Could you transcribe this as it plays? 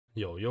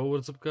Yo,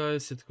 what's up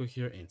guys, 𝗦𝗦𝗡𝗞𝗦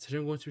here, and today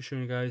I'm going to be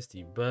showing you guys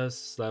the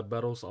best slap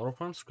battles auto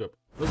farm script.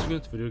 Let's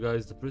begin the video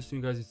guys. The first thing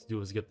you guys need to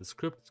do is get the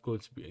script. It's going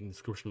to be in the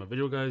description of my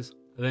video guys.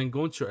 And then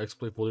go into your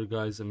exploit folder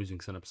guys. I'm using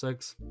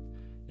𝗦𝗡𝗥𝗡𝗧.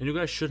 And you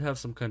guys should have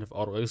some kind of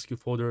auto execute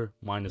folder.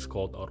 Mine is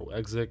called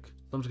𝗦𝗬𝗡𝗥𝗡𝗧. So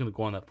I'm just going to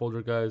go on that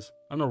folder guys.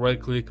 I'm going to right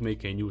click,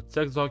 make a new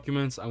text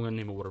document. I'm going to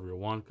name it whatever you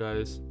want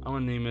guys. I'm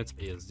going to name it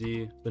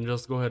ASD. Then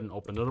just go ahead and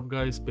open it up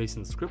guys, paste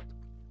in the script.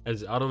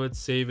 Exit out of it,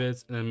 save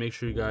it, and then make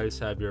sure you guys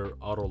have your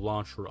auto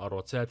launch or auto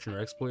attach and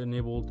your exploit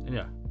enabled. And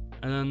yeah,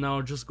 and then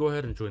now just go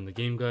ahead and join the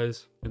game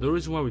guys. And the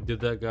reason why we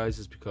did that guys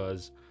is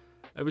because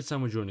every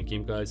time we join the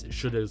game guys, it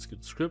should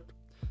execute the script.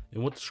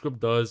 And what the script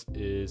does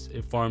is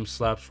it farms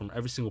slaps from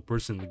every single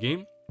person in the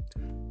game,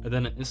 and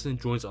then it instantly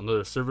joins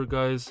another server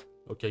guys.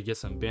 Okay, I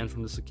guess I'm banned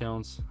from this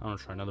account. I'm gonna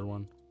try another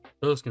one.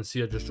 So as you can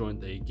see, I just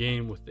joined a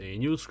game with a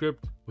new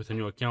script, with a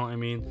new account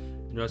and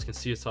you guys can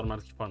see it's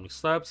automatically farming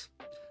slaps.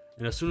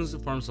 And as soon as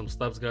it farms some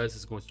slaps guys,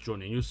 it's going to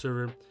join a new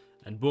server,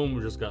 and boom,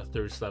 we just got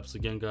 30 slaps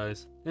again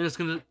guys. And it's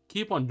gonna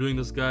keep on doing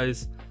this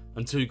guys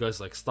until you guys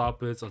like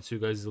stop it, until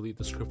you guys delete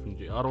the script from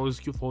the auto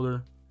execute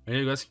folder. And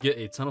you guys can get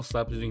a ton of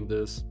slaps using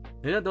this.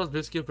 And yeah, that was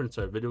basically it for the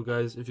entire video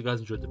guys. If you guys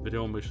enjoyed the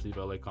video, make sure to leave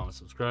a like, comment,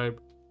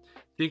 subscribe.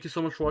 Thank you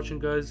so much for watching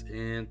guys,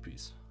 and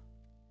peace.